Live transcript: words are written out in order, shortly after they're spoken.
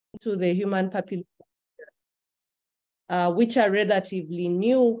to the human papilloma, which are relatively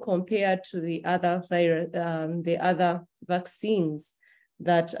new compared to the other vaccines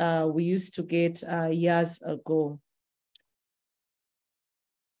that we used to get years ago.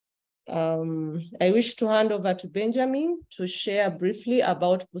 I wish to hand over to Benjamin to share briefly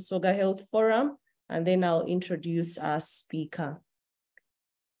about Busoga Health Forum, and then I'll introduce our speaker.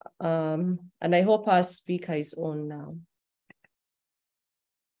 And I hope our speaker is on now.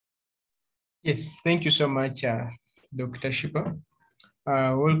 Yes, thank you so much, Dr. Sheeba.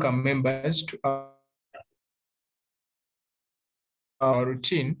 Welcome members to our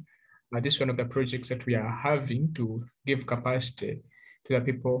routine. This is one of the projects that we are having to give capacity to the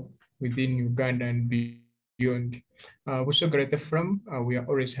people within Uganda and beyond. Busoga from, we are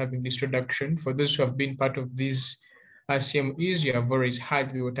always having this introduction. For those who have been part of these CMEs, you have always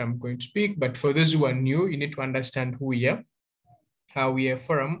heard what I'm going to speak, but for those who are new, you need to understand who we are. We are a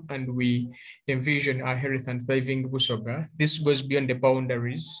forum and we envision our health and thriving Busoga. This goes beyond the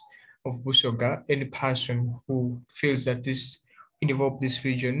boundaries of Busoga. Any person who feels that this involve this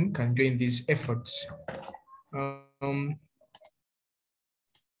region can join these efforts.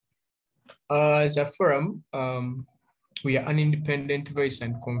 As a forum, we are an independent voice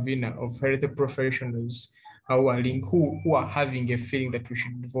and convener of health professionals who are having a feeling that we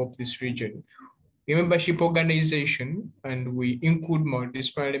should develop this region. A membership organization, and we include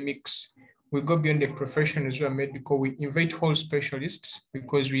multidisciplinary mix. We go beyond the professionals who are medical. We invite whole specialists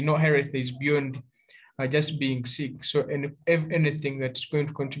because we know health is beyond just being sick. So anything that's going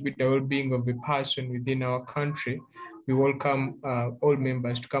to contribute to the well-being of the person within our country, we welcome all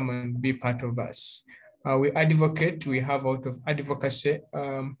members to come and be part of us. We advocate, we have out of advocacy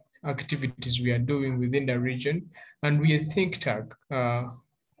activities we are doing within the region, and we a think tank,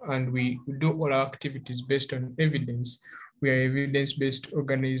 and we do all our activities based on evidence. We are an evidence-based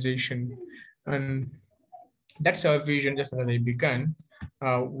organization, and that's our vision. Just as I began,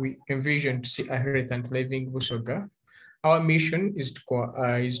 we envision to see a health and thriving Busoga. Our mission is to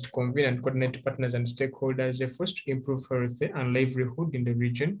convene and coordinate partners and stakeholders' efforts to improve health and livelihood in the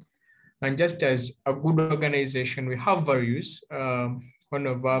region. And just as a good organization, we have values. One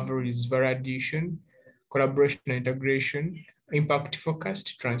of our values is validation, collaboration and integration, impact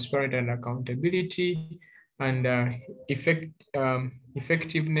focused, transparent and accountability, and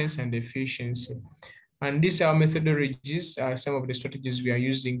effectiveness and efficiency. And these are methodologies, some of the strategies we are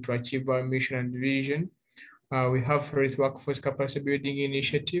using to achieve our mission and vision. We have health workforce capacity building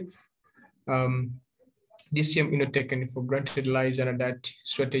initiative. DCM taken for granted lies under that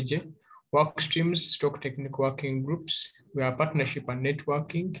strategy. Work streams, stock technical working groups. We are partnership and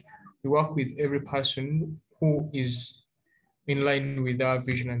networking. We work with every person who is in line with our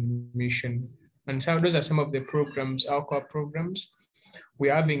vision and mission. And so those are some of the programs, our core programs.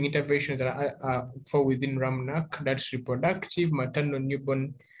 We're having interventions that are for within RAMNAC, that's reproductive, maternal,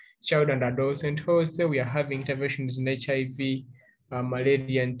 newborn, child and adolescent health. We are having interventions in HIV,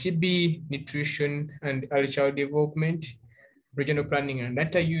 malaria and TB, nutrition and early child development, regional planning and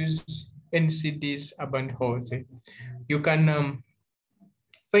data use, NCDs, urban health. You can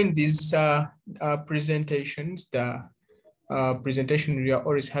find these presentations, the presentation we are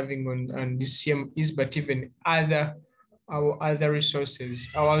always having on this CMEs, but even our other resources.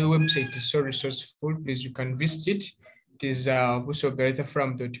 Our website is so resourceful. Please, you can visit it. It is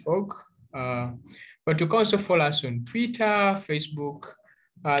busoga.from.org. But you can also follow us on Twitter, Facebook.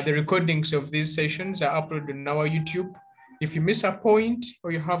 The recordings of these sessions are uploaded on our YouTube. If you miss a point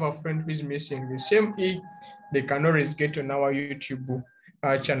or you have a friend who is missing the CME, they can always get on our YouTube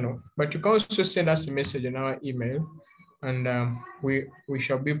channel. But you can also send us a message on our email, and we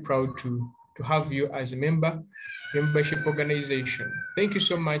shall be proud to have you as a membership organization. Thank you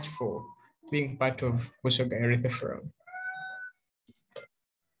so much for being part of Busoga Health Forum.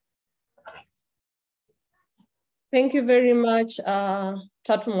 Thank you very much,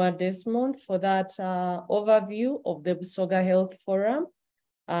 Tatumwa Desmond, for that overview of the Busoga Health Forum.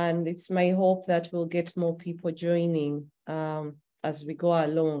 And it's my hope that we'll get more people joining as we go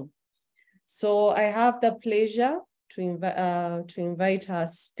along. So I have the pleasure to invite our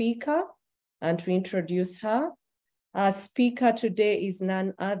speaker and to introduce her. Our speaker today is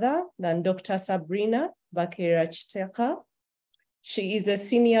none other than Dr. Sabrina Bakeera Kitaka. She is a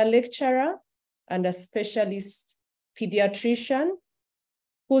senior lecturer and a specialist pediatrician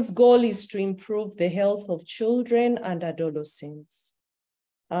whose goal is to improve the health of children and adolescents.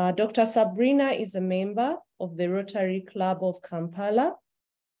 Dr. Sabrina is a member of the Rotary Club of Kampala,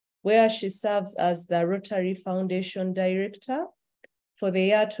 where she serves as the Rotary Foundation Director for the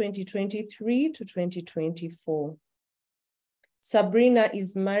year 2023 to 2024. Sabrina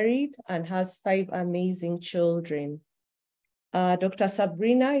is married and has 5 amazing children. Dr.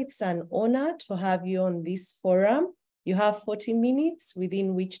 Sabrina, it's an honor to have you on this forum. You have 40 minutes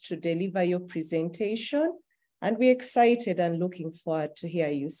within which to deliver your presentation, and we're excited and looking forward to hear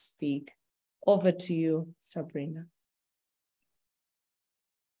you speak. Over to you, Sabrina.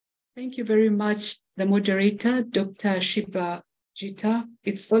 Thank you very much, the moderator, Dr. Sheeba Giita.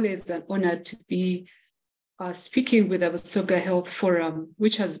 It's always an honor to be speaking with the Busoga Health Forum,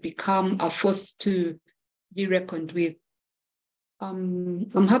 which has become a force to be reckoned with.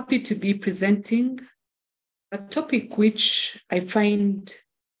 I'm happy to be presenting a topic which I find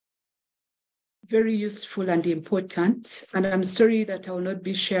very useful and important, and I'm sorry that I will not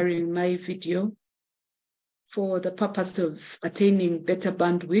be sharing my video for the purpose of attaining better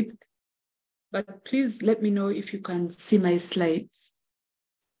bandwidth, but please let me know if you can see my slides.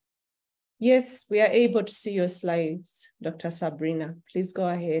 Yes, we are able to see your slides, Dr. Sabrina. Please go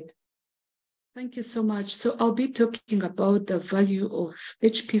ahead. Thank you so much. So I'll be talking about the value of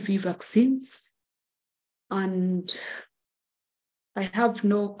HPV vaccines, and I have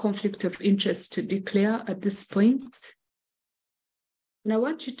no conflict of interest to declare at this point. And I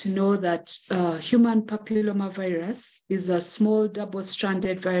want you to know that human papilloma virus is a small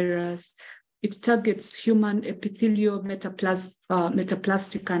double-stranded virus. It targets human epithelial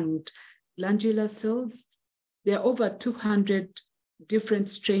metaplastic and glandular cells. There are over 200 different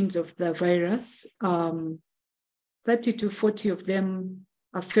strains of the virus. 30 to 40 of them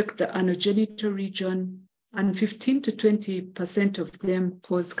affect the anogenital region, and 15 to 20% of them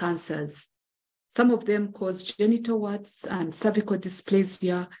cause cancers. Some of them cause genital warts and cervical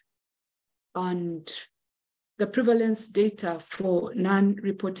dysplasia, and the prevalence data for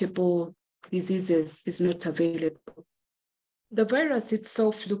non-reportable diseases is not available. The virus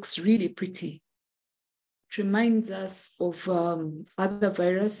itself looks really pretty. It reminds us of other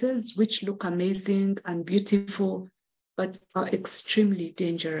viruses which look amazing and beautiful, but are extremely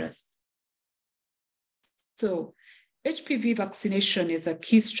dangerous. So HPV vaccination is a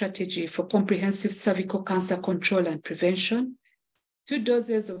key strategy for comprehensive cervical cancer control and prevention. 2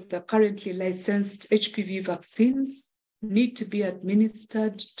 doses of the currently licensed HPV vaccines need to be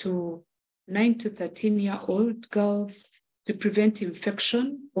administered to 9 to 13-year-old girls to prevent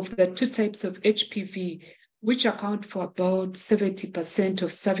infection of the 2 types of HPV, which account for about 70%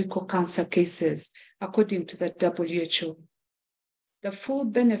 of cervical cancer cases, according to the WHO. The full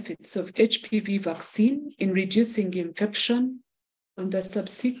benefits of HPV vaccine in reducing infection and the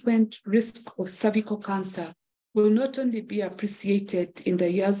subsequent risk of cervical cancer will not only be appreciated in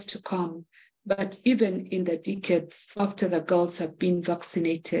the years to come, but even in the decades after the girls have been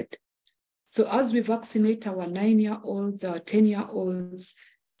vaccinated. So as we vaccinate our 9-year-olds, our 10-year-olds,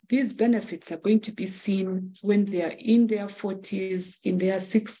 these benefits are going to be seen when they are in their 40s, in their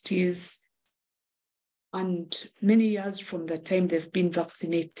 60s, and many years from the time they've been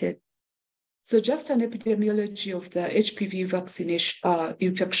vaccinated. So just an epidemiology of the HPV vaccination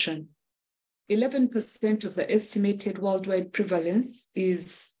infection. 11% of the estimated worldwide prevalence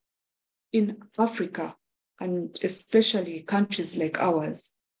is in Africa, and especially countries like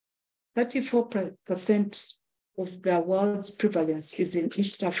ours. 34% of the world's prevalence is in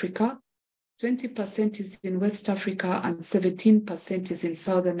East Africa, 20% is in West Africa, and 17% is in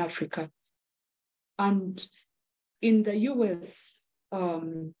Southern Africa. And in the US,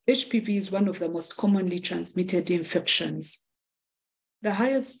 HPV is one of the most commonly transmitted infections. The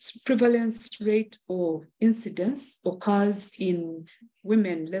highest prevalence rate or incidence occurs in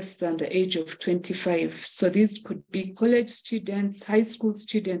women less than the age of 25. So these could be college students, high school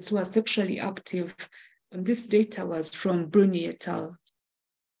students who are sexually active. And this data was from Bruni et al.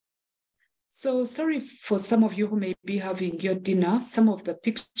 So sorry for some of you who may be having your dinner. Some of the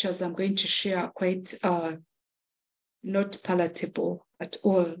pictures I'm going to share are quite not palatable at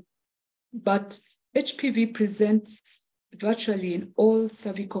all. But HPV presents virtually in all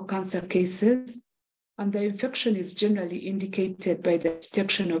cervical cancer cases, and the infection is generally indicated by the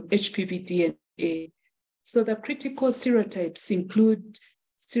detection of HPV DNA. So the critical serotypes include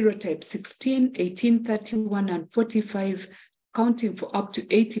serotype 16, 18, 31, and 45, accounting for up to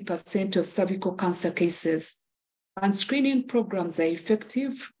 80% of cervical cancer cases. And screening programs are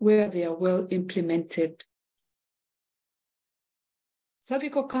effective where they are well implemented.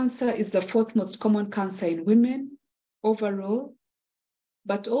 Cervical cancer is the 4th most common cancer in women overall,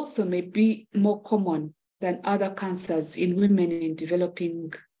 but also may be more common than other cancers in women in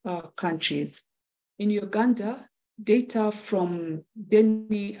developing countries. In Uganda, data from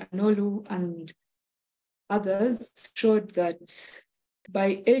Denny Anolu and others showed that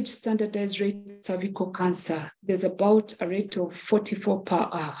by age standardized rate cervical cancer, there's about a rate of 44 per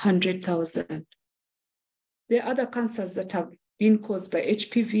 100,000. There are other cancers that have been caused by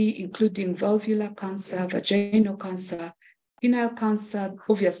HPV, including valvular cancer, vaginal cancer, penile cancer,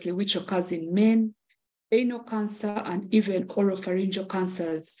 obviously, which occurs in men, anal cancer, and even oropharyngeal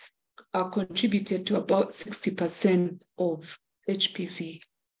cancers are contributed to about 60% of HPV.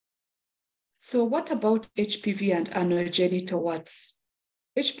 So what about HPV and anogenital warts?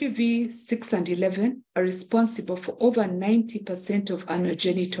 HPV 6 and 11 are responsible for over 90% of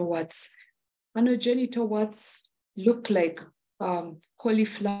anogenital warts. Anogenital warts look like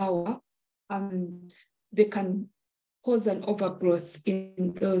cauliflower, and they can cause an overgrowth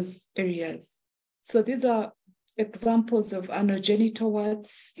in those areas. So these are examples of anogenital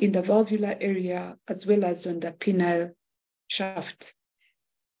warts in the valvular area as well as on the penile shaft.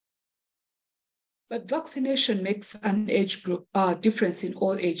 But vaccination makes an age group difference in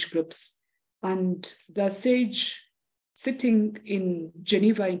all age groups. And the SAGE, sitting in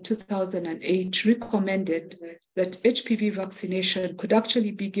Geneva in 2008, recommended that HPV vaccination could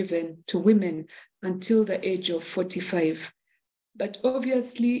actually be given to women until the age of 45. But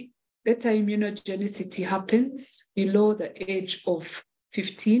obviously, better immunogenicity happens below the age of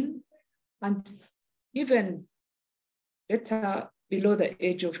 15 and even better below the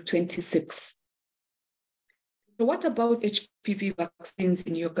age of 26. So what about HPV vaccines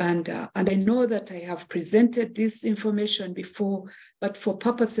in Uganda? And I know that I have presented this information before, but for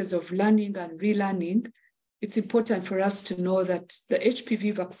purposes of learning and relearning, it's important for us to know that the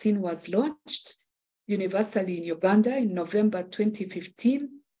HPV vaccine was launched universally in Uganda in November 2015.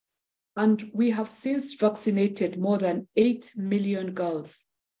 And we have since vaccinated more than 8 million girls.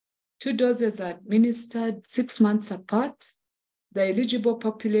 2 doses are administered 6 months apart. The eligible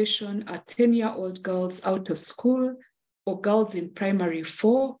population are 10-year-old girls out of school or girls in primary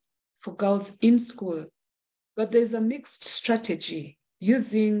 4 for girls in school. But there's a mixed strategy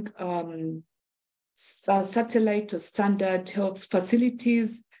using satellite or standard health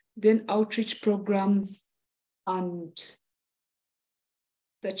facilities, then outreach programs, and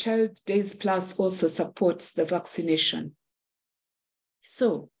the Child Days Plus also supports the vaccination.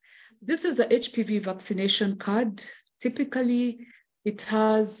 So this is the HPV vaccination card. Typically, it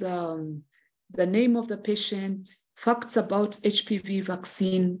has the name of the patient, facts about HPV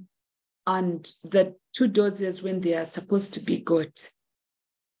vaccine, and the 2 doses when they are supposed to be got.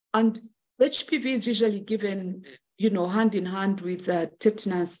 And HPV is usually given, hand in hand with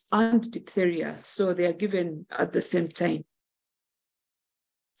tetanus and diphtheria. So they are given at the same time.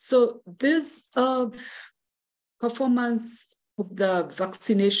 So this performance of the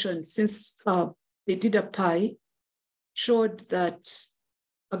vaccination, since they did a pie, showed that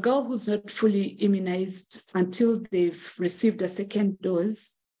a girl who's not fully immunized until they've received a second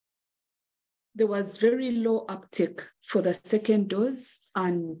dose, there was very low uptake for the second dose,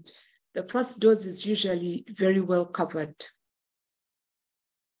 and the first dose is usually very well covered.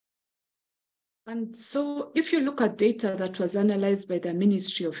 And so if you look at data that was analyzed by the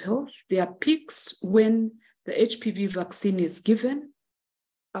Ministry of Health, there are peaks when the HPV vaccine is given.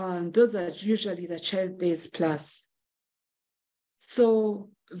 Those are usually the Child Days Plus.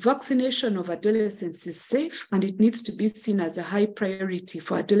 So vaccination of adolescents is safe, and it needs to be seen as a high priority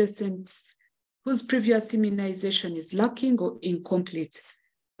for adolescents whose previous immunization is lacking or incomplete.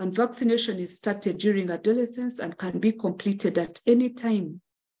 And vaccination is started during adolescence and can be completed at any time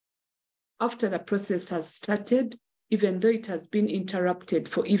after the process has started, even though it has been interrupted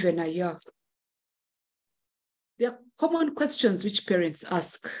for even a year. There are common questions which parents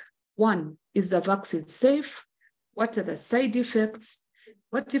ask. 1, is the vaccine safe? What are the side effects?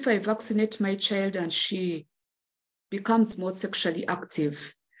 What if I vaccinate my child and she becomes more sexually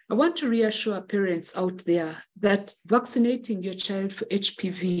active? I want to reassure parents out there that vaccinating your child for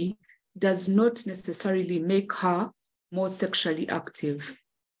HPV does not necessarily make her more sexually active.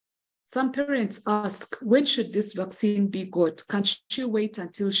 Some parents ask, when should this vaccine be got? Can she wait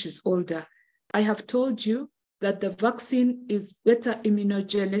until she's older? I have told you that the vaccine is better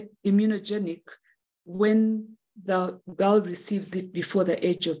immunogenic when the girl receives it before the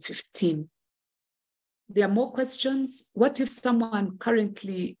age of 15. There are more questions. What if someone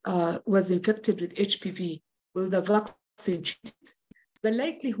currently was infected with HPV? Will the vaccine treat it? The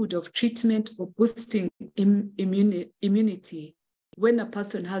likelihood of treatment or boosting immunity when a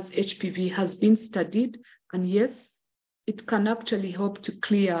person has HPV has been studied, and yes, it can actually help to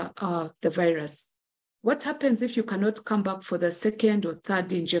clear the virus. What happens if you cannot come back for the second or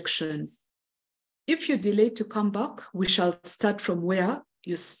third injections? If you delay to come back, we shall start from where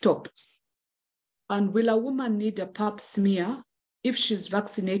you stopped. And will a woman need a pap smear if she's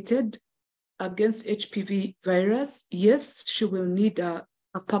vaccinated against HPV virus, yes, she will need a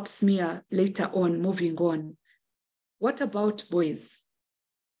pap smear later on, moving on. What about boys?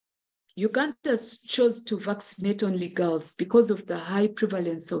 Uganda chose to vaccinate only girls because of the high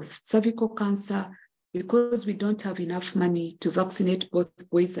prevalence of cervical cancer, because we don't have enough money to vaccinate both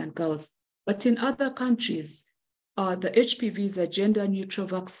boys and girls. But in other countries, the HPV is a gender-neutral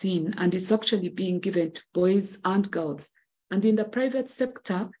vaccine, and it's actually being given to boys and girls. And in the private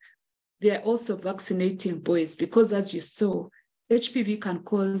sector, they are also vaccinating boys because, as you saw, HPV can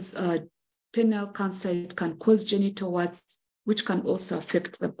cause penile cancer, it can cause genital warts, which can also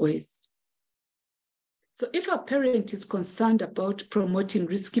affect the boys. So if a parent is concerned about promoting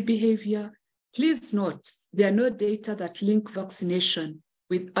risky behavior, please note there are no data that link vaccination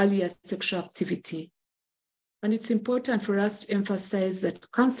with earlier sexual activity. And it's important for us to emphasize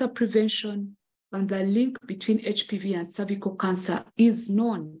that cancer prevention and the link between HPV and cervical cancer is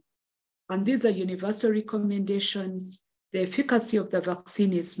known. And these are universal recommendations. The efficacy of the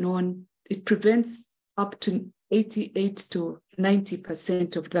vaccine is known. It prevents up to 88 to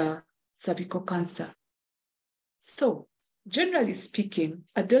 90% of the cervical cancer. So, generally speaking,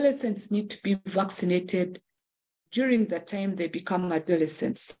 adolescents need to be vaccinated during the time they become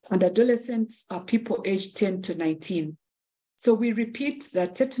adolescents. And adolescents are people aged 10 to 19. So we repeat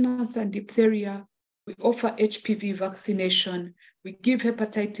that tetanus and diphtheria, we offer HPV vaccination, we give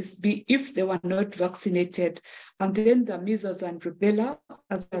hepatitis B if they were not vaccinated, and then the measles and rubella,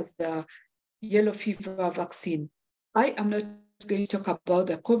 as well as the yellow fever vaccine. I am not going to talk about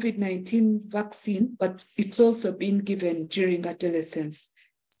the COVID-19 vaccine, but it's also been given during adolescence.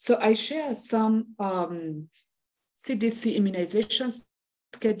 So I share some CDC immunization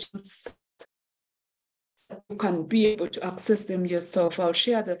schedules. You can be able to access them yourself. I'll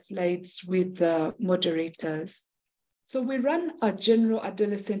share the slides with the moderators. So we run a general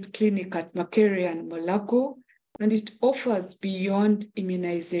adolescent clinic at Bakeera and Molago, and it offers beyond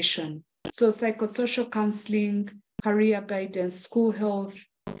immunization. So psychosocial counseling, career guidance, school health.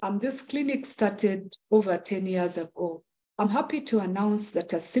 This clinic started over 10 years ago. I'm happy to announce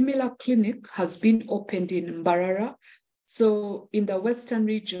that a similar clinic has been opened in Mbarara. So in the Western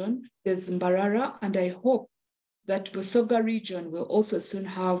region, there's Mbarara, and I hope that Busoga region will also soon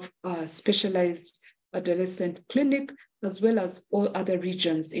have a specialized adolescent clinic, as well as all other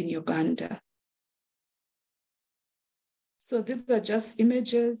regions in Uganda. So these are just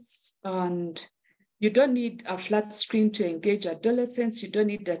images, and you don't need a flat screen to engage adolescents. You don't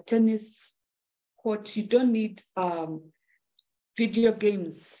need a tennis court. You don't need video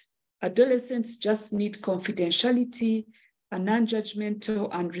games. Adolescents just need confidentiality, a non-judgmental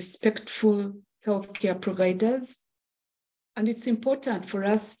and respectful healthcare providers. And it's important for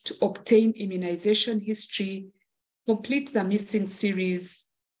us to obtain immunization history, complete the missing series,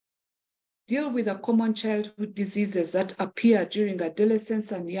 deal with the common childhood diseases that appear during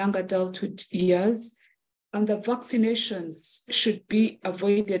adolescence and young adulthood years. And the vaccinations should be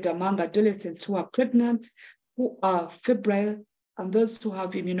avoided among adolescents who are pregnant, who are febrile, and those who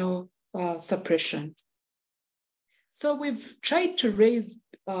have immunosuppression. So we've tried to raise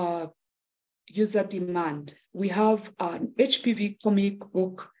user demand. We have an HPV comic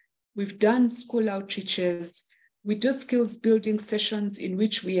book. We've done school outreaches. We do skills building sessions in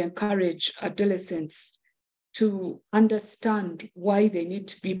which we encourage adolescents to understand why they need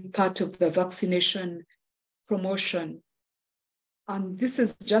to be part of the vaccination promotion. And this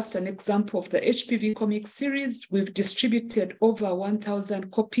is just an example of the HPV comic series. We've distributed over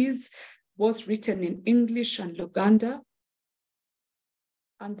 1,000 copies, both written in English and Luganda.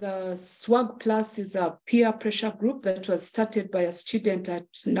 And the SWAG Plus is a peer pressure group that was started by a student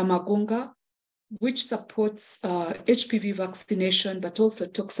at Namagunga, which supports HPV vaccination, but also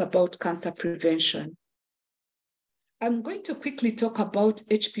talks about cancer prevention. I'm going to quickly talk about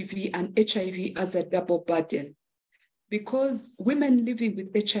HPV and HIV as a double burden, because women living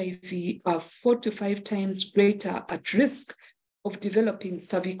with HIV are 4 to 5 times greater at risk of developing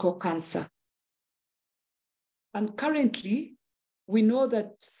cervical cancer. And currently, we know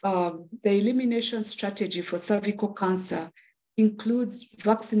that the elimination strategy for cervical cancer includes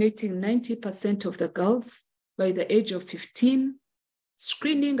vaccinating 90% of the girls by the age of 15,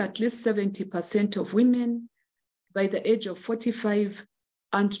 screening at least 70% of women by the age of 45,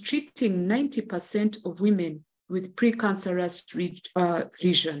 and treating 90% of women with precancerous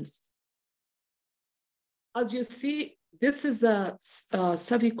lesions. As you see, this is the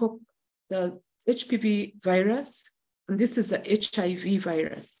HPV virus, and this is the HIV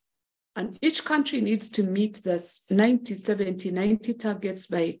virus. And each country needs to meet the 90, 70, 90 targets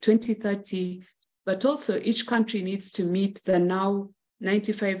by 2030 but also each country needs to meet the now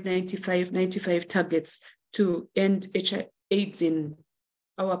 95, 95, 95 targets to end AIDS in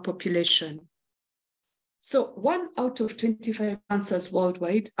our population. So 1 out of 25 cancers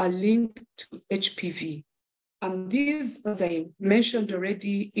worldwide are linked to HPV. And these, as I mentioned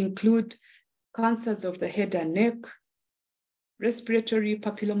already, include cancers of the head and neck, respiratory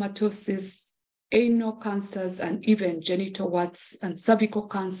papillomatosis, anal cancers, and even genital warts, and cervical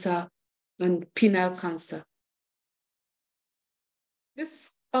cancer, and penile cancer.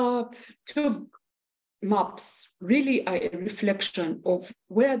 These two maps really are a reflection of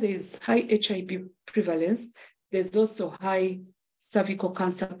where there's high HIV prevalence, there's also high cervical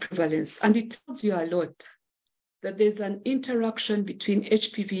cancer prevalence. And it tells you a lot that there's an interaction between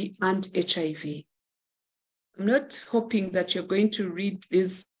HPV and HIV. I'm not hoping that you're going to read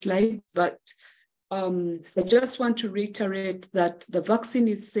this slide, but I just want to reiterate that the vaccine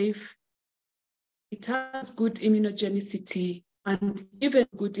is safe. It has good immunogenicity, and even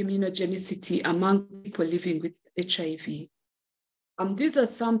good immunogenicity among people living with HIV. These are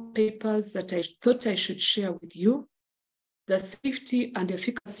some papers that I thought I should share with you. The safety and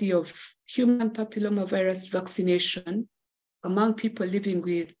efficacy of human papillomavirus vaccination among people living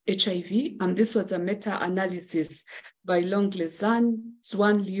with HIV. And this was a meta-analysis by Longlezan,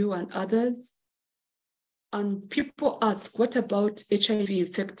 Zwan Liu, and others. And people ask, what about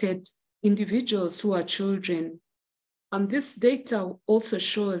HIV-infected individuals who are children? And this data also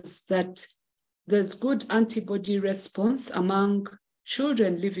shows that there's good antibody response among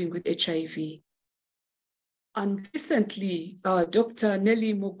children living with HIV. And recently, Dr.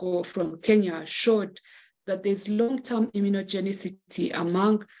 Nelly Mugo from Kenya showed that there's long-term immunogenicity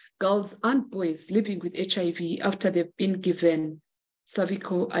among girls and boys living with HIV after they've been given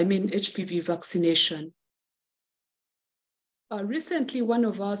HPV vaccination. Recently, one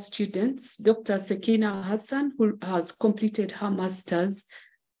of our students, Dr. Sekina Hassan, who has completed her master's,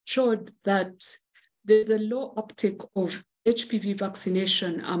 showed that there's a low uptake of HPV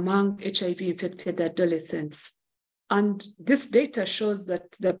vaccination among HIV-infected adolescents. And this data shows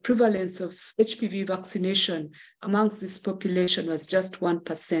that the prevalence of HPV vaccination amongst this population was just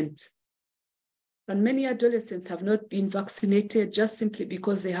 1%. And many adolescents have not been vaccinated just simply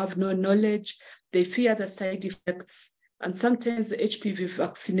because they have no knowledge, they fear the side effects, and sometimes the HPV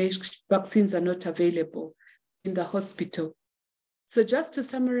vaccines are not available in the hospital. So just to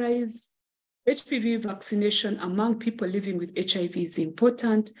summarize, HPV vaccination among people living with HIV is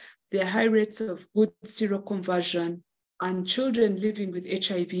important. There are high rates of good seroconversion, and children living with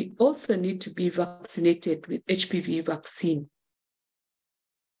HIV also need to be vaccinated with HPV vaccine.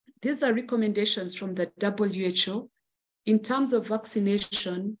 These are recommendations from the WHO in terms of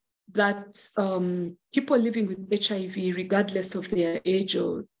vaccination that people living with HIV, regardless of their age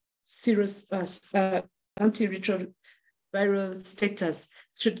or antiretroviral status,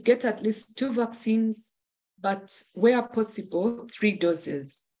 should get at least 2 vaccines, but where possible, 3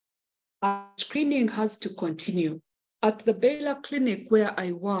 doses. Screening has to continue. At the Baylor Clinic where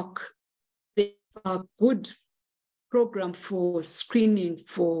I work, they have a good program for screening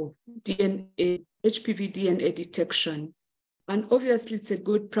for HPV DNA detection. And obviously, it's a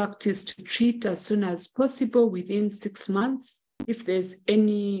good practice to treat as soon as possible within 6 months if there's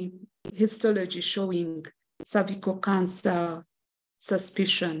any histology showing cervical cancer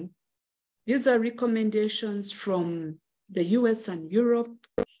suspicion. These are recommendations from the US and Europe.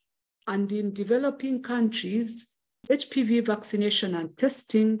 And in developing countries, HPV vaccination and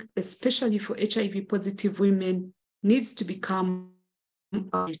testing, especially for HIV-positive women, needs to become a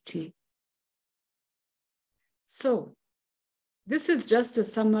priority. So, this is just a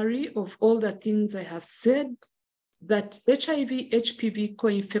summary of all the things I have said, that HIV-HPV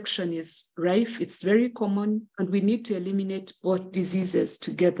co-infection is rife, it's very common, and we need to eliminate both diseases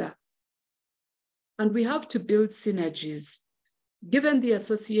together. And we have to build synergies. Given the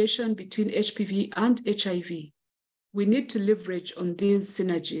association between HPV and HIV, we need to leverage on these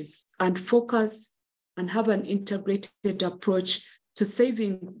synergies and focus and have an integrated approach to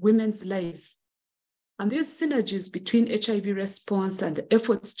saving women's lives. And these synergies between HIV response and the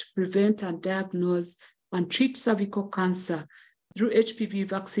efforts to prevent and diagnose and treat cervical cancer through HPV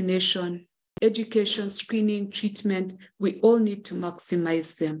vaccination, education, screening, treatment, we all need to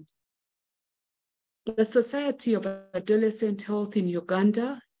maximize them. The Society of Adolescent Health in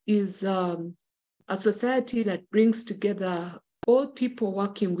Uganda is a society that brings together all people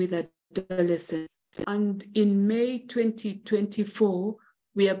working with adolescents. And in May 2024,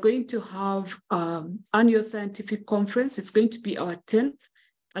 we are going to have an annual scientific conference. It's going to be our 10th.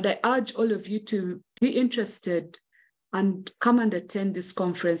 And I urge all of you to be interested and come and attend this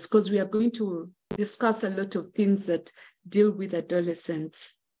conference, because we are going to discuss a lot of things that deal with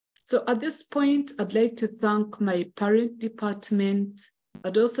adolescents. So at this point, I'd like to thank my parent department.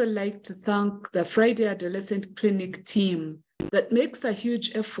 I'd also like to thank the Friday Adolescent Clinic team that makes a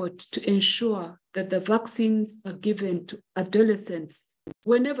huge effort to ensure that the vaccines are given to adolescents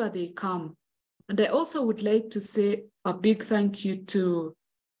whenever they come. And I also would like to say a big thank you to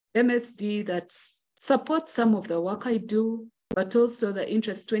MSD that supports some of the work I do, but also the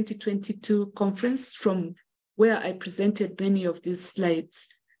Interest 2022 conference from where I presented many of these slides.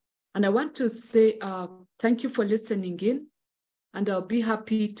 And I want to say thank you for listening in, and I'll be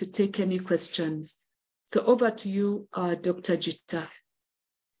happy to take any questions. So over to you, Dr. Giita.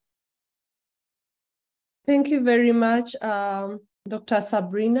 Thank you very much, Dr.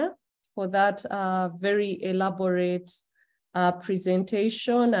 Sabrina, for that very elaborate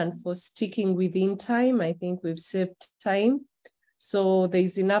presentation and for sticking within time. I think we've saved time. So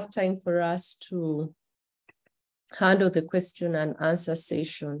there's enough time for us to handle the question and answer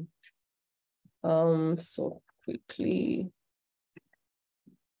session. So quickly.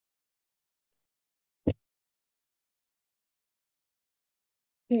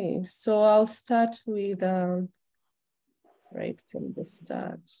 Okay, so I'll start with right from the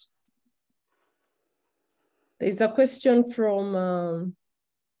start. There's a question from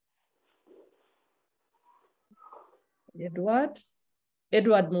Edward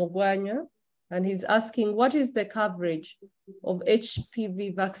Mogwanya, and he's asking, what is the coverage of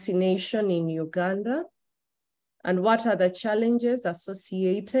HPV vaccination in Uganda? And what are the challenges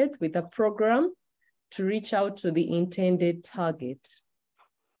associated with the program to reach out to the intended target?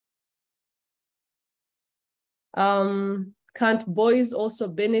 Can't boys also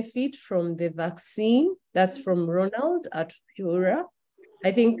benefit from the vaccine? That's from Ronald at Pura.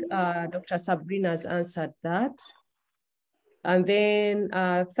 I think Dr. Sabrina has answered that. And then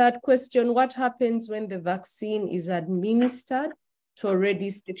third question, what happens when the vaccine is administered to already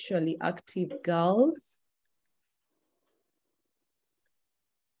sexually active girls?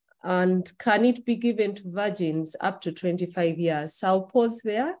 And can it be given to virgins up to 25 years? So I'll pause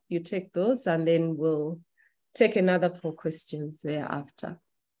there, you take those, and then we'll take another 4 questions thereafter.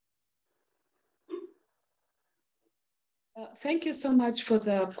 Thank you so much for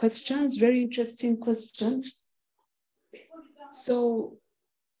the questions, very interesting questions. So,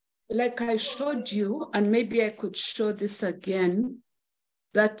 like I showed you, and maybe I could show this again,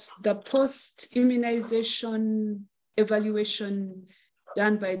 that the post-immunization evaluation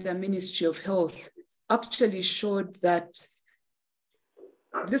done by the Ministry of Health actually showed that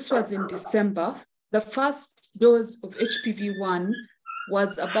this was in December. The first dose of HPV-1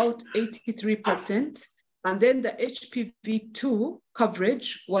 was about 83%, and then the HPV-2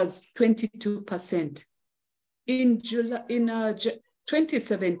 coverage was 22%. In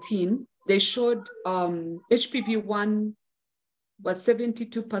 2017, they showed HPV-1 was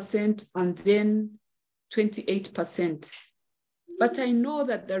 72% and then 28%. But I know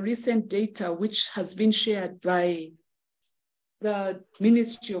that the recent data, which has been shared by the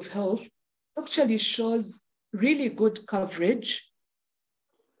Ministry of Health, actually shows really good coverage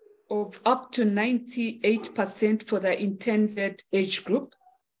of up to 98% for the intended age group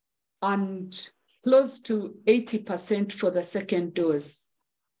and close to 80% for the second dose.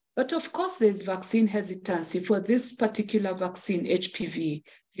 But of course, there's vaccine hesitancy for this particular vaccine, HPV,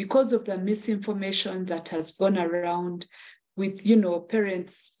 because of the misinformation that has gone around with,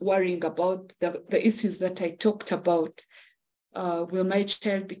 parents worrying about the issues that I talked about. Will my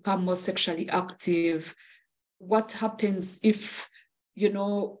child become more sexually active? What happens if,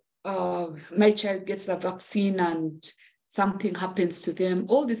 my child gets the vaccine and something happens to them?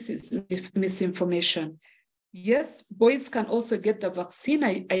 All this is misinformation. Yes, boys can also get the vaccine.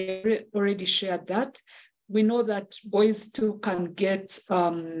 I already shared that. We know that boys too can get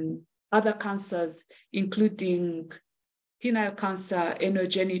other cancers, including penile cancer,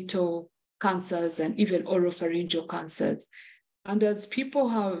 anogenital cancers, and even oropharyngeal cancers. And as people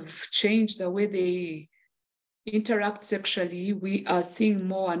have changed the way they interact sexually, we are seeing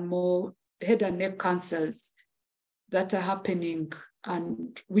more and more head and neck cancers that are happening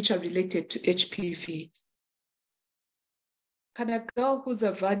and which are related to HPV. Can a girl who's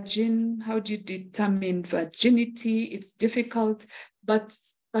a virgin, how do you determine virginity? It's difficult, but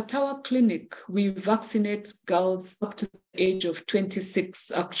at our clinic, we vaccinate girls up to the age of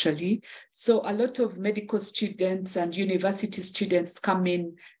 26, actually. So a lot of medical students and university students come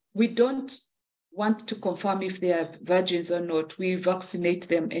in. We don't want to confirm if they are virgins or not. We vaccinate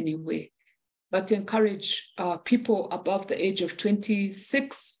them anyway, but encourage people above the age of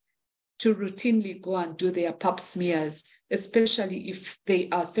 26 to routinely go and do their pap smears, especially if they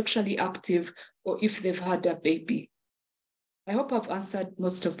are sexually active or if they've had a baby. I hope I've answered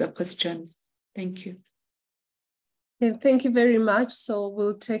most of the questions. Thank you. Thank you very much. So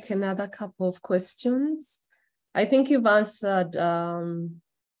we'll take another couple of questions. I think you've answered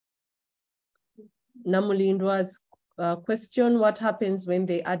Namulindwa's question, what happens when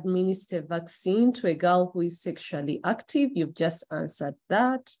they administer vaccine to a girl who is sexually active? You've just answered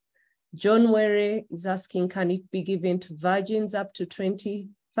that. John Were is asking, can it be given to virgins up to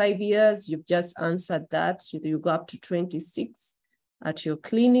 25 years? You've just answered that. You go up to 26 at your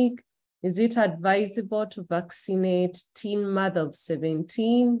clinic. Is it advisable to vaccinate teen mother of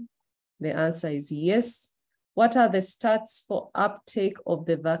 17? The answer is yes. What are the stats for uptake of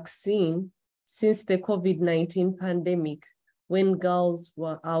the vaccine since the COVID-19 pandemic when girls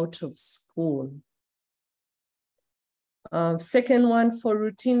were out of school? Second one, for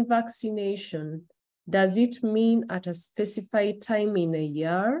routine vaccination, does it mean at a specified time in a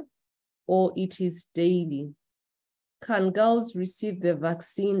year or it is daily? Can girls receive the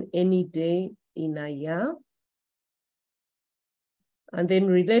vaccine any day in a year? And then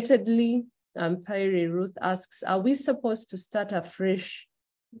relatedly, Pyre Ruth asks, are we supposed to start afresh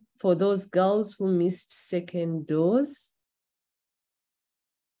for those girls who missed second dose?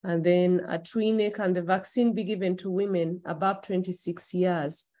 And then Atwine, can the vaccine be given to women above 26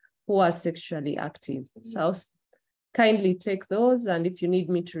 years who are sexually active? So I'll kindly take those, and if you need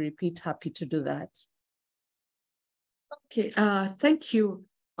me to repeat, happy to do that. Okay, thank you.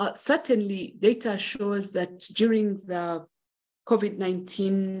 Certainly, data shows that during the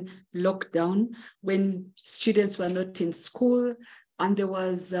COVID-19 lockdown, when students were not in school and there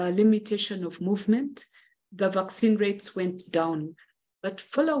was a limitation of movement, the vaccine rates went down. But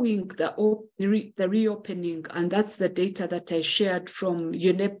following the reopening, and that's the data that I shared from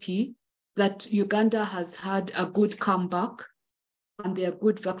UNEP, that Uganda has had a good comeback and there are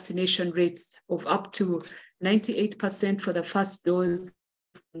good vaccination rates of up to 98% for the first dose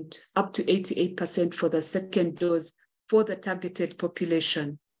and up to 88% for the second dose for the targeted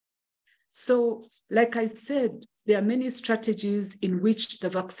population. So, like I said, there are many strategies in which the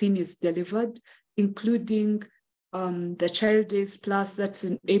vaccine is delivered, including the Child Days Plus, that's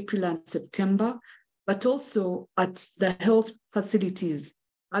in April and September, but also at the health facilities.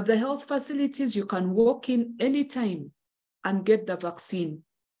 At the health facilities, you can walk in anytime and get the vaccine.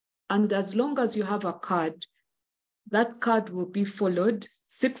 And as long as you have a card, that card will be followed.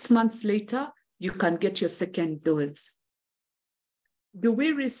 6 months later, you can get your second dose. Do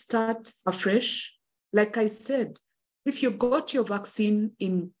we restart afresh? Like I said, if you got your vaccine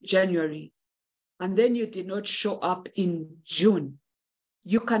in January and then you did not show up in June,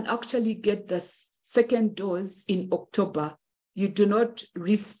 you can actually get the second dose in October. You do not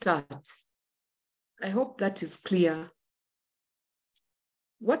restart. I hope that is clear.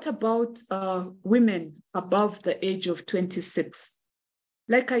 What about women above the age of 26?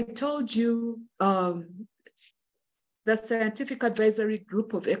 Like I told you, the scientific advisory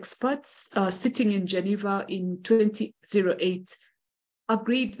group of experts sitting in Geneva in 2008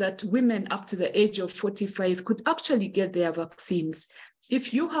 agreed that women up to the age of 45 could actually get their vaccines.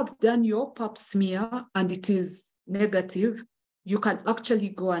 If you have done your pap smear and it is negative, you can actually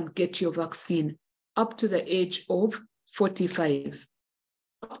go and get your vaccine up to the age of 45.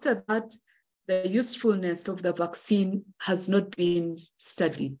 After that, the usefulness of the vaccine has not been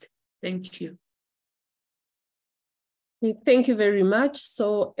studied. Thank you. Thank you very much.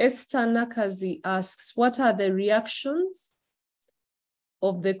 So Esther Nakazi asks, what are the reactions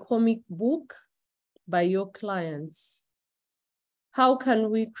of the comic book by your clients? How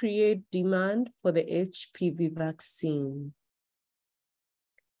can we create demand for the HPV vaccine?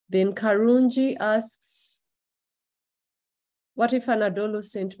 Then Karunji asks, what if an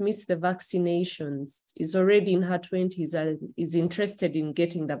adolescent missed the vaccinations, is already in her 20s and is interested in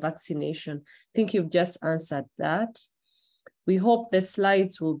getting the vaccination? I think you've just answered that. We hope the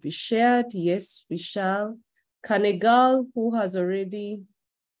slides will be shared. Yes, we shall. Can a girl who has already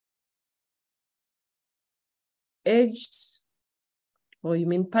aged, or you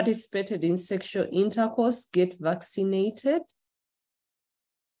mean participated in sexual intercourse, get vaccinated?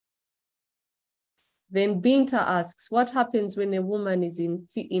 Then Binta asks, what happens when a woman is in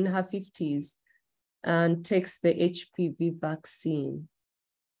her 50s and takes the HPV vaccine?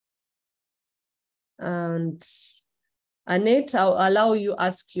 And Annette, I'll allow you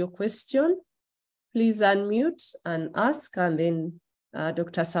ask your question. Please unmute and ask, and then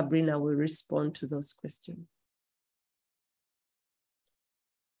Dr. Sabrina will respond to those questions.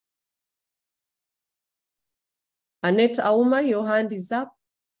 Annette Auma, your hand is up.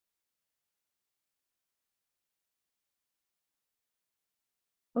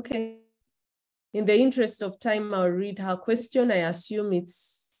 Okay. in the interest of time, I'll read her question. I assume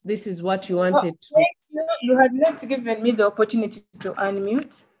this is what you wanted to. You had not given me the opportunity to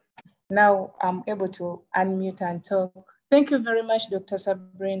unmute. Now I'm able to unmute and talk. Thank you very much, Dr.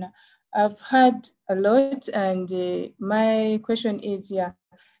 Sabrina. I've heard a lot, and my question is,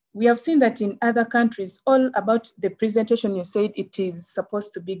 we have seen that in other countries, all about the presentation, you said it is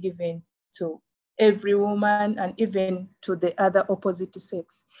supposed to be given to every woman and even to the other opposite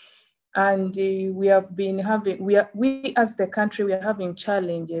sex. And we have been having, we as the country, we are having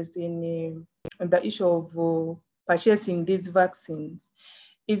challenges in the issue of purchasing these vaccines.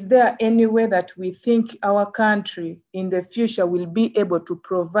 Is there any way that we think our country in the future will be able to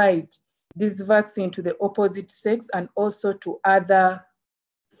provide this vaccine to the opposite sex and also to other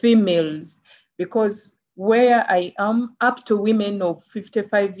females? Because where I am, up to women of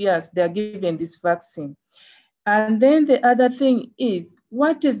 55 years, they're given this vaccine. And then the other thing is,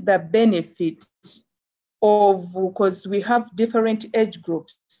 what is the benefit of, because we have different age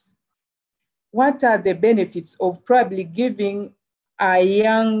groups, what are the benefits of probably giving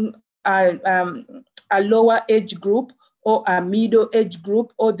a lower age group or a middle age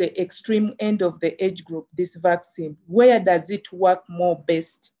group or the extreme end of the age group this vaccine? Where does it work more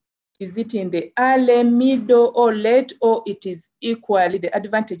best? Is it in the early, middle, or late, or it is equally, the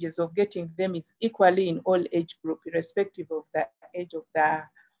advantages of getting them is equally in all age group, irrespective of the age of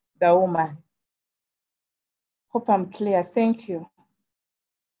the woman? Hope I'm clear. Thank you.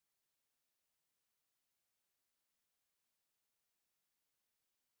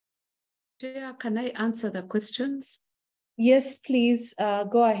 Chair, can I answer the questions? Yes, please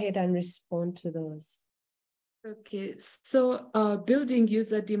go ahead and respond to those. Okay, so building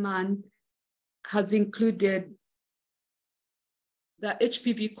user demand has included the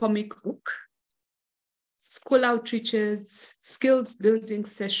HPV comic book, school outreaches, skills building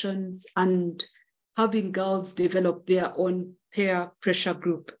sessions, and having girls develop their own peer pressure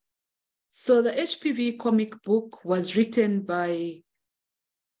group. So the HPV comic book was written by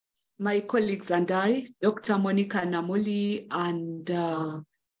my colleagues and I, Dr. Monica Namuli and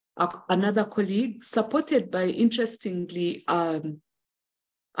another colleague, supported by, interestingly, an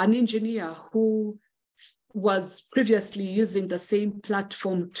engineer who was previously using the same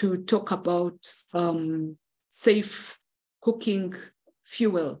platform to talk about safe cooking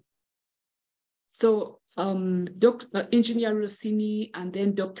fuel. So Engineer Rossini and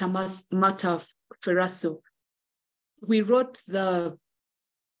then Dr. Marta Ferrasso, we wrote the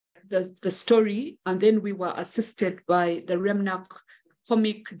story, and then we were assisted by the Remnac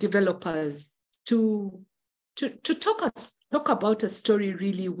comic developers to talk about a story,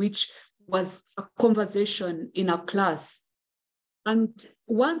 really, which was a conversation in a class. And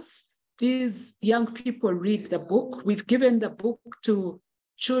once these young people read the book, we've given the book to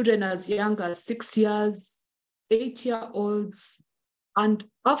children as young as 6 years, 8-year-olds. And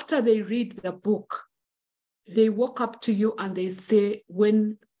after they read the book, they walk up to you and they say,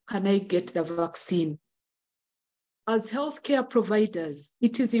 when can I get the vaccine? As healthcare providers,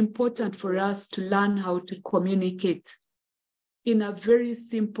 it is important for us to learn how to communicate in a very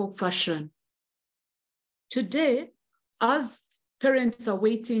simple fashion. Today, as parents are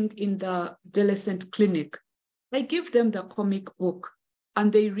waiting in the adolescent clinic, I give them the comic book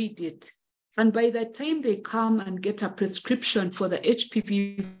and they read it. And by the time they come and get a prescription for the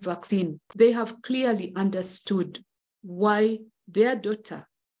HPV vaccine, they have clearly understood why their daughter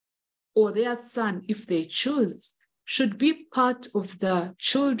or their son, if they choose, should be part of the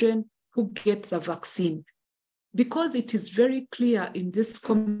children who get the vaccine. Because it is very clear in this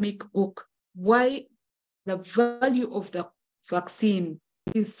comic book why the value of the vaccine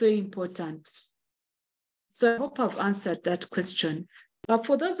is so important. So I hope I've answered that question.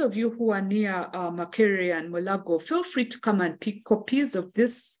 For those of you who are near Makerere and Mulago, feel free to come and pick copies of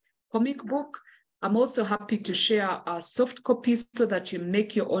this comic book. I'm also happy to share soft copies so that you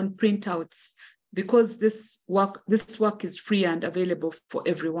make your own printouts, because this work is free and available for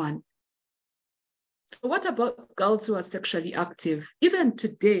everyone. So what about girls who are sexually active? Even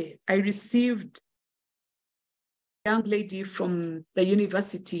today, I received a young lady from the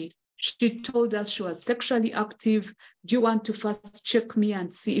university. She told us she was sexually active. Do you want to first check me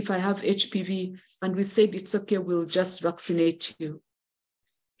and see if I have HPV? And we said, it's okay, we'll just vaccinate you.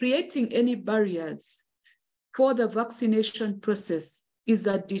 Creating any barriers for the vaccination process is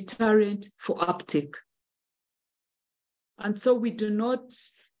a deterrent for uptake. And so we do not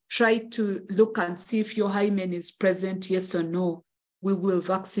try to look and see if your hymen is present, yes or no. We will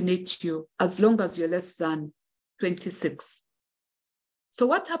vaccinate you as long as you're less than 26. So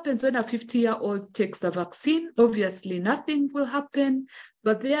what happens when a 50-year-old takes the vaccine? Obviously, nothing will happen,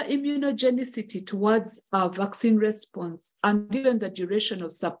 but their immunogenicity towards a vaccine response and even the duration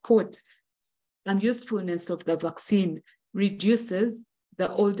of support and usefulness of the vaccine reduces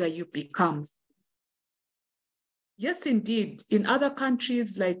the older you become. Yes, indeed. In other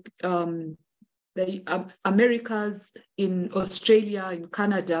countries like the Americas, in Australia, in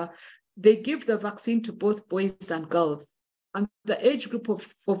Canada, they give the vaccine to both boys and girls. And the age group of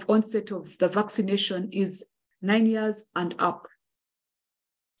onset of the vaccination is 9 years and up.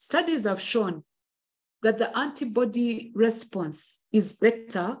 Studies have shown that the antibody response is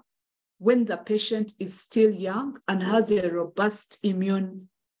better when the patient is still young and has a robust immune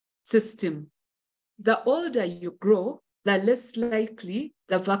system. The older you grow, the less likely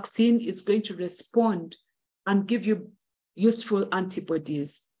the vaccine is going to respond and give you useful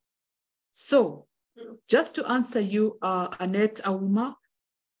antibodies. So, just to answer you, Annette Auma,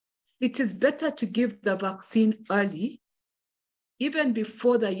 it is better to give the vaccine early, even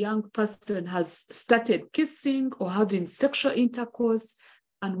before the young person has started kissing or having sexual intercourse,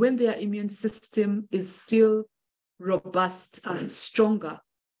 and when their immune system is still robust and stronger.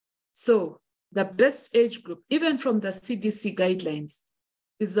 So the best age group, even from the CDC guidelines,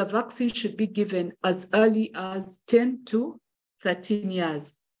 is the vaccine should be given as early as 10 to 13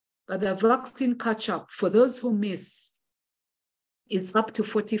 years. But the vaccine catch-up for those who miss is up to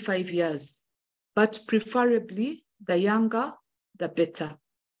 45 years, but preferably the younger, the better.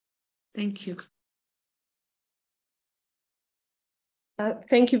 Thank you.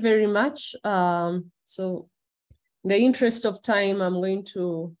 Thank you very much. So in the interest of time, I'm going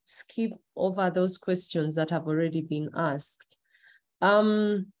to skip over those questions that have already been asked.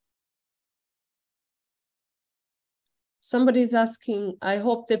 Somebody's asking, I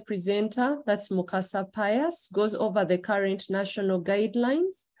hope the presenter, that's Mukasa Pius, goes over the current national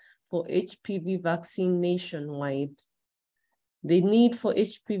guidelines for HPV vaccine nationwide. The need for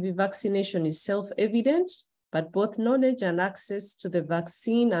HPV vaccination is self-evident, but both knowledge and access to the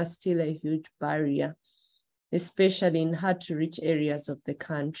vaccine are still a huge barrier, especially in hard-to-reach areas of the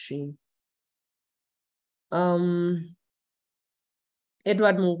country.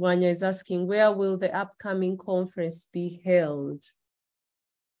 Edward Mugwanya is asking, where will the upcoming conference be held?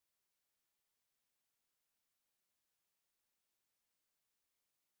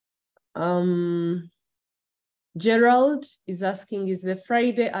 Gerald is asking, is the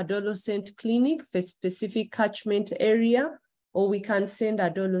Friday adolescent clinic for specific catchment area, or we can send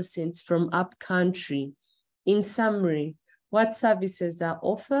adolescents from up country? In summary, what services are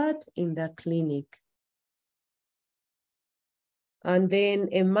offered in the clinic? And then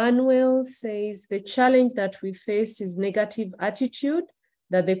Emmanuel says, the challenge that we face is negative attitude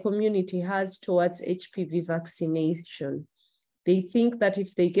that the community has towards HPV vaccination. They think that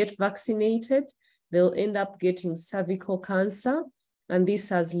if they get vaccinated, they'll end up getting cervical cancer, and this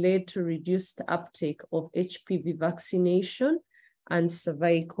has led to reduced uptake of HPV vaccination and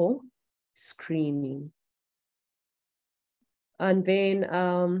cervical screening. And then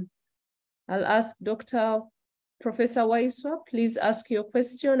I'll ask Professor Waiswa, please ask your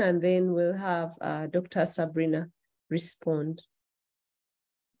question, and then we'll have Dr. Sabrina respond.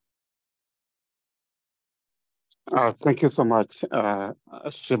 Thank you so much,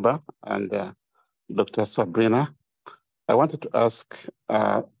 Sheeba and Dr. Sabrina. I wanted to ask,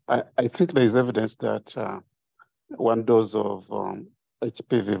 I think there is evidence that one dose of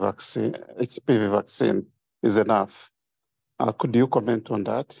HPV vaccine is enough. Could you comment on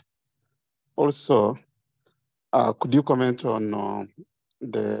that? Also, could you comment on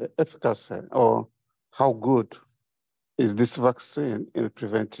the efficacy, or how good is this vaccine in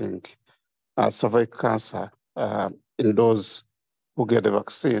preventing cervical cancer in those who get the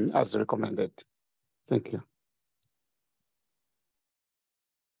vaccine as recommended? Thank you.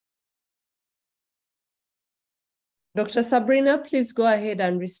 Dr. Sabrina, please go ahead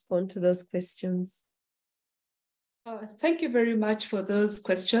and respond to those questions. Thank you very much for those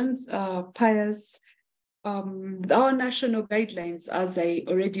questions, Pius. Our national guidelines, as I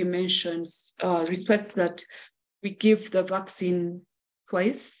already mentioned, request that we give the vaccine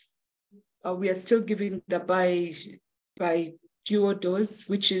twice. We are still giving the by dual dose,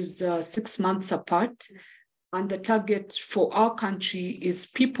 which is 6 months apart. And the target for our country is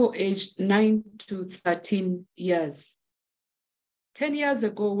people aged 9 to 13 years. 10 years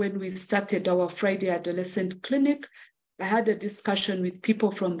ago, when we started our Friday Adolescent Clinic, I had a discussion with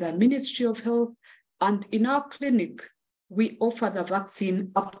people from the Ministry of Health. And in our clinic, we offer the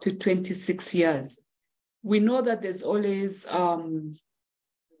vaccine up to 26 years. We know that there's always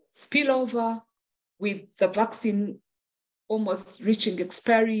spillover with the vaccine almost reaching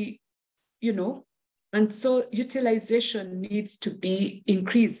expiry, and so utilization needs to be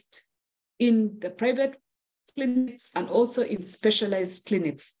increased in the private clinics and also in specialized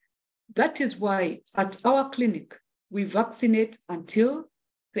clinics. That is why at our clinic, we vaccinate until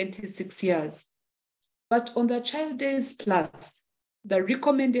 26 years. But on the Child Days Plus, the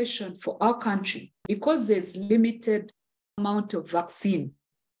recommendation for our country, because there's limited amount of vaccine,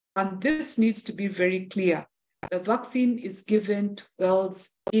 and this needs to be very clear, the vaccine is given to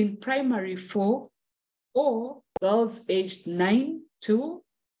girls in primary 4 or girls aged 9 to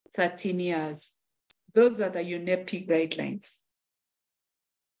 13 years. Those are the UNEP guidelines.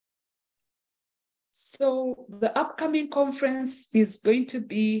 So the upcoming conference is going to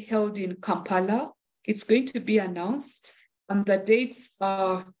be held in Kampala. It's going to be announced, and the dates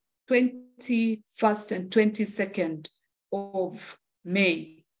are 21st and 22nd of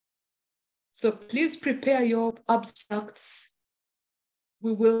May. So please prepare your abstracts.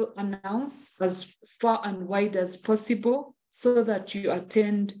 We will announce as far and wide as possible so that you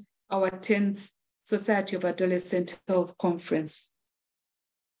attend our 10th Society of Adolescent Health Conference.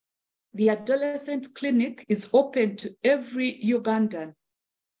 The adolescent clinic is open to every Ugandan.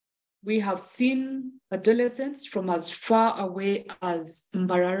 We have seen adolescents from as far away as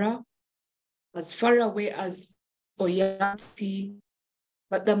Mbarara, as far away as Oyanti,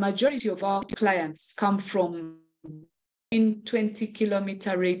 but the majority of our clients come from in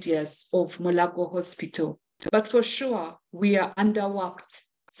 20-kilometer radius of Mulago Hospital. But for sure, we are underworked.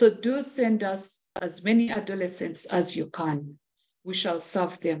 So do send us as many adolescents as you can. We shall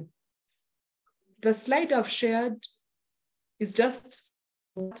serve them. The slide I've shared is just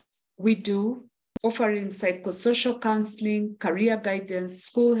what we do, offering psychosocial counseling, career guidance,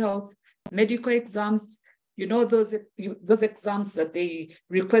 school health, medical exams. Those exams that they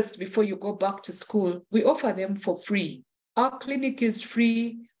request before you go back to school, we offer them for free. Our clinic is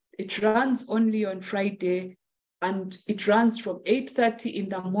free. It runs only on Friday, and it runs from 8:30 in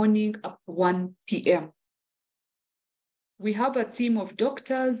the morning up to 1 p.m. We have a team of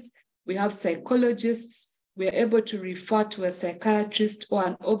doctors. We have psychologists. We are able to refer to a psychiatrist or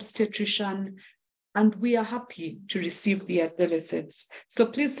an obstetrician, and we are happy to receive the adolescents. So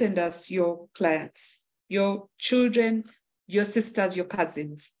please send us your clients, your children, your sisters, your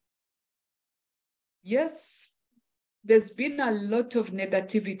cousins. Yes, there's been a lot of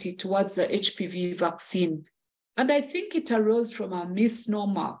negativity towards the HPV vaccine. And I think it arose from a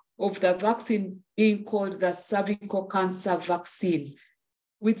misnomer of the vaccine being called the cervical cancer vaccine,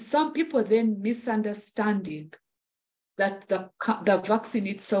 with some people then misunderstanding that the vaccine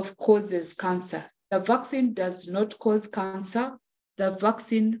itself causes cancer. The vaccine does not cause cancer. The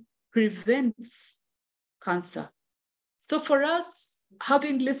vaccine prevents cancer. So for us,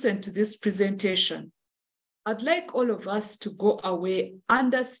 having listened to this presentation, I'd like all of us to go away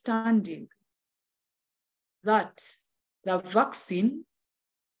understanding that the vaccine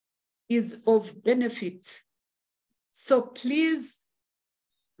is of benefit. So please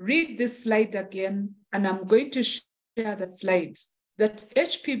read this slide again, and I'm going to share the slides, that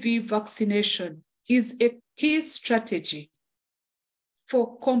HPV vaccination is a key strategy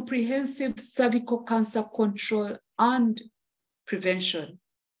for comprehensive cervical cancer control and prevention.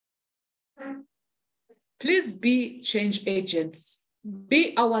 Please be change agents,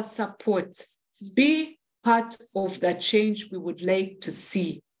 be our support, be part of the change we would like to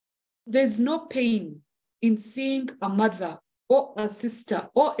see. There's no pain in seeing a mother or a sister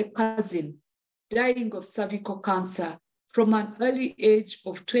or a cousin dying of cervical cancer from an early age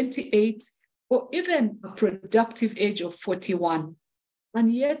of 28 or even a productive age of 41.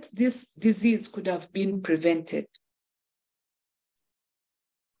 And yet this disease could have been prevented.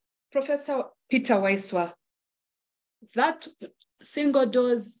 Professor Peter Waiswa, that single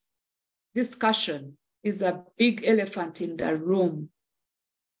dose discussion is a big elephant in the room.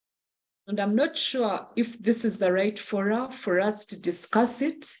 And I'm not sure if this is the right forum for us to discuss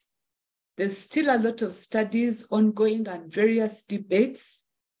it. There's still a lot of studies ongoing and various debates.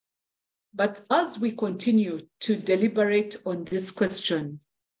 But as we continue to deliberate on this question,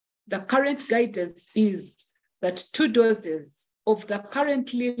 the current guidance is that 2 doses of the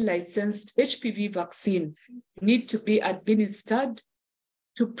currently licensed HPV vaccine need to be administered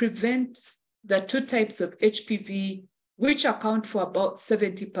to prevent the 2 types of HPV, which account for about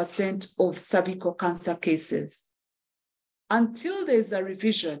 70% of cervical cancer cases. Until there's a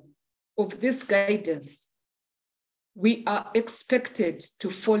revision of this guidance, we are expected to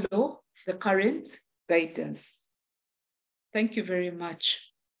follow the current guidance. Thank you very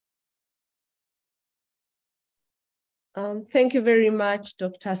much. Thank you very much,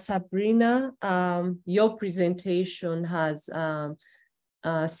 Dr. Sabrina. Your presentation has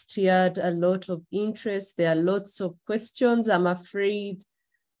stirred a lot of interest. There are lots of questions. I'm afraid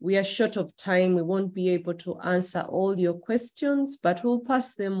we are short of time. We won't be able to answer all your questions, but we'll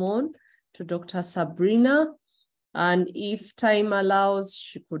pass them on to Dr. Sabrina. And if time allows,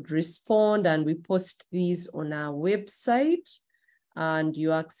 she could respond, and we post these on our website, and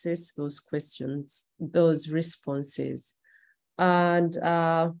you access those questions, those responses. And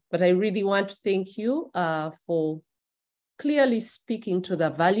but I really want to thank you for clearly speaking to the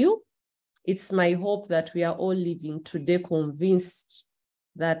value. It's my hope that we are all leaving today convinced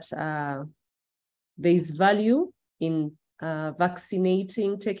that there is value in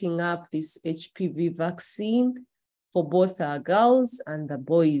vaccinating, taking up this HPV vaccine for both our girls and the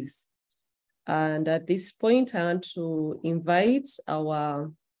boys. And at this point, I want to invite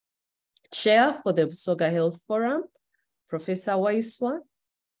our chair for the Busoga Health Forum, Professor Waiswa,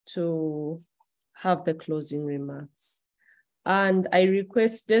 to have the closing remarks. And I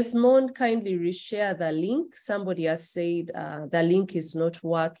request Desmond kindly reshare the link. Somebody has said the link is not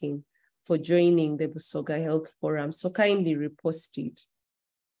working for joining the Busoga Health Forum, so kindly repost it.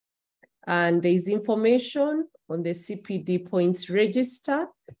 And there is information on the CPD points register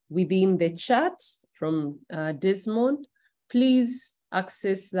within the chat from Desmond. Please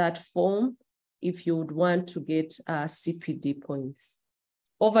access that form if you would want to get CPD points.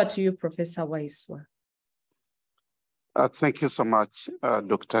 Over to you, Professor Waiswa. Thank you so much,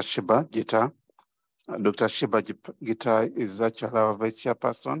 Dr. Sheeba Giita. Dr. Sheeba Giita is actually our vice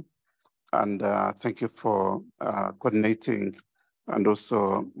chairperson, and thank you for coordinating and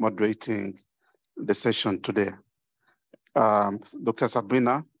also moderating the session today. Dr.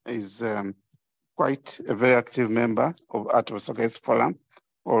 Sabrina is quite a very active member of Busoga Forum,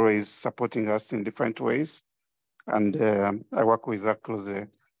 always supporting us in different ways. And I work with her closely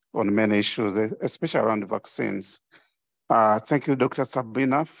on many issues, especially around vaccines. Thank you, Dr.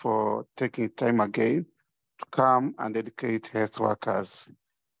 Sabrina, for taking time again to come and educate health workers.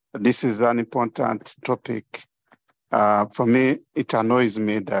 This is an important topic. For me, it annoys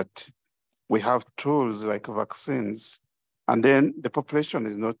me that we have tools like vaccines, and then the population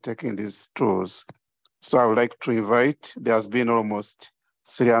is not taking these tools. So I would like to invite, there's been almost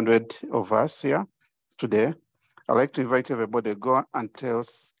 300 of us here today. I'd like to invite everybody, go and tell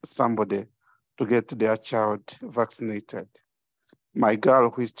somebody to get their child vaccinated. My girl,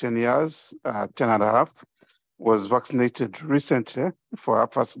 who is 10 years, 10 and a half, was vaccinated recently for her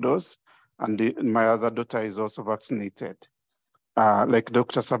first dose, and my other daughter is also vaccinated. Like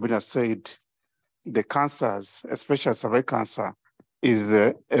Dr. Sabrina said, the cancers, especially cervical cancer, is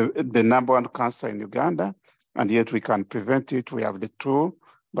the #1 cancer in Uganda, and yet we can prevent it. We have the tool,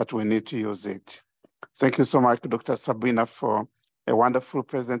 but we need to use it. Thank you so much, Dr. Sabrina, for a wonderful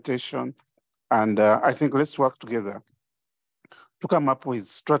presentation. And I think let's work together to come up with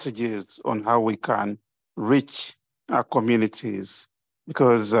strategies on how we can reach our communities,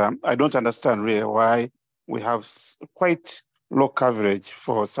 because I don't understand really why we have quite low coverage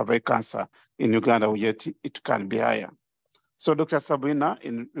for cervical cancer in Uganda, yet it can be higher. So Dr. Sabrina,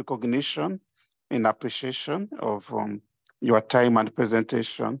 in recognition, in appreciation of your time and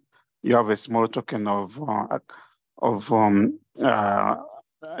presentation, you have a small token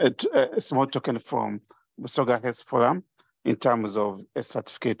a small token from Busoga Health Forum in terms of a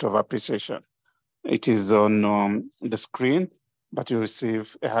certificate of appreciation. It is on the screen, but you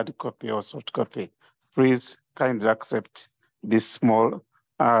receive a hard copy or soft copy. Please kindly accept this small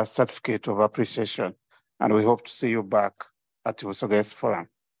certificate of appreciation, and we hope to see you back at Busoga Health Forum.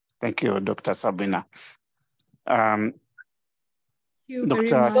 Thank you, Dr. Sabrina. Thank you very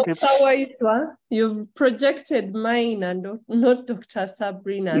Dr. much. Dr. Waiswa, you've projected mine and not Dr.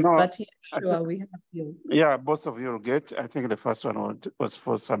 Sabrina's, No, but yeah, sure, we have you. Yeah, both of you will get. I think the first one was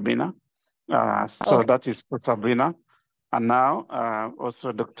for Sabrina. So Okay. that is for Sabrina. And now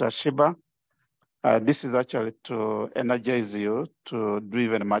also Dr. Sheeba. This is actually to energize you to do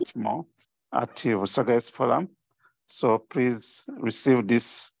even much more at your Busoga Forum. So please receive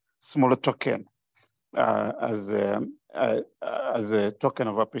this small token as a token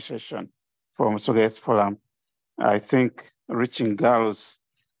of appreciation from Busoga Forum. I think reaching girls.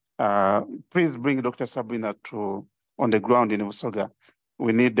 Please bring Dr. Sabrina on the ground in Busoga.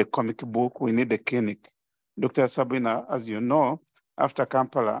 We need the comic book, we need the clinic. Dr. Sabrina, as you know, after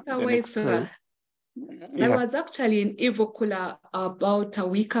Kampala, the next day, I was actually in Ivokula about a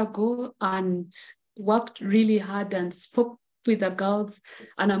week ago and worked really hard and spoke with the girls,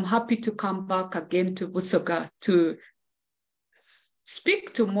 and I'm happy to come back again to Busoga to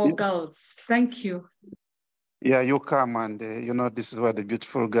speak to more girls. Thank you. Yeah, you come and you know, this is where the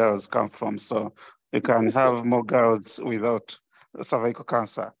beautiful girls come from. So you can have more girls without cervical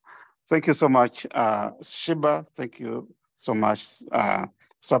cancer. Thank you so much, Sheeba. Thank you so much,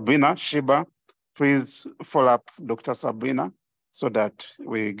 Sabrina. Sheeba, please follow up Dr. Sabrina so that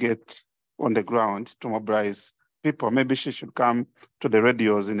we get on the ground to mobilize people. Maybe she should come to the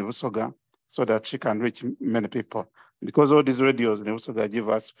radios in Busoga so that she can reach many people, because all these radios in Busoga give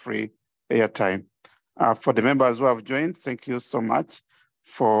us free airtime. For the members who have joined, thank you so much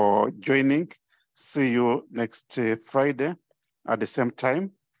for joining. See you next Friday at the same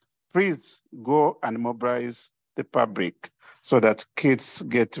time. Please go and mobilize the public so that kids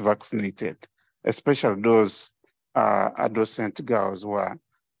get vaccinated, especially those adolescent girls who are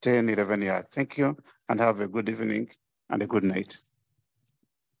 10, 11 years. Thank you, and have a good evening and a good night.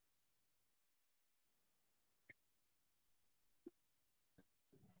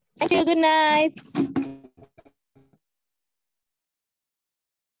 Thank you. Good night.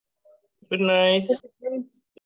 Good night.